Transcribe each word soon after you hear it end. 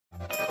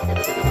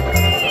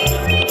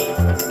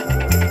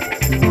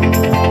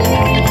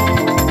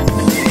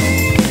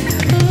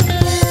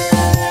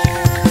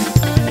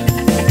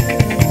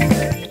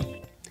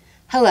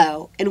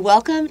and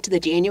welcome to the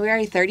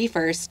January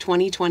 31st,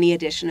 2020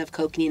 edition of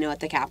Coconino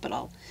at the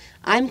Capitol.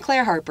 I'm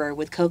Claire Harper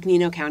with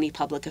Coconino County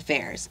Public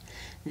Affairs.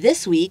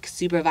 This week,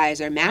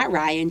 Supervisor Matt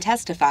Ryan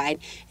testified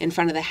in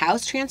front of the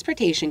House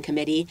Transportation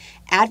Committee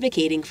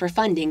advocating for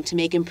funding to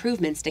make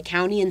improvements to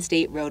county and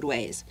state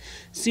roadways.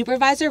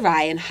 Supervisor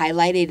Ryan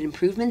highlighted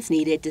improvements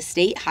needed to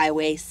State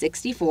Highway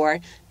 64,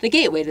 the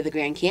gateway to the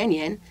Grand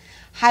Canyon,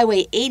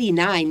 Highway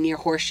 89 near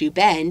Horseshoe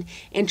Bend,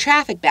 and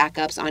traffic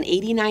backups on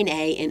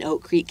 89A in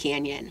Oak Creek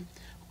Canyon.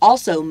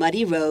 Also,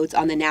 muddy roads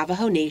on the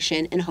Navajo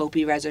Nation and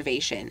Hopi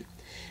Reservation.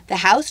 The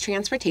House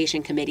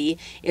Transportation Committee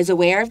is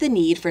aware of the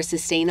need for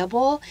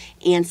sustainable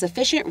and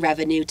sufficient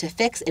revenue to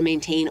fix and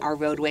maintain our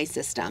roadway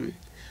system.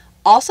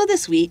 Also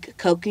this week,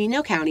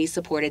 Coconino County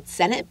supported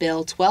Senate Bill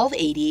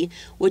 1280,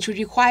 which would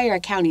require a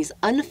county's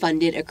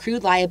unfunded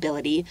accrued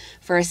liability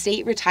for a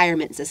state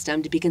retirement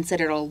system to be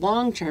considered a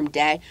long-term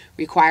debt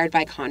required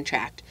by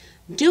contract.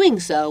 Doing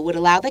so would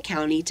allow the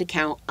county to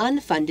count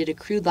unfunded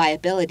accrued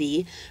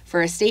liability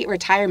for a state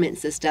retirement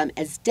system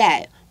as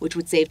debt, which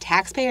would save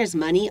taxpayers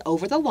money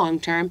over the long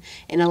term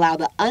and allow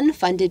the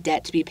unfunded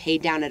debt to be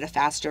paid down at a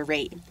faster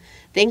rate.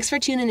 Thanks for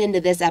tuning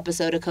into this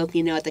episode of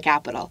Coconino at the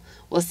Capitol.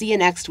 We'll see you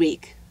next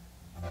week.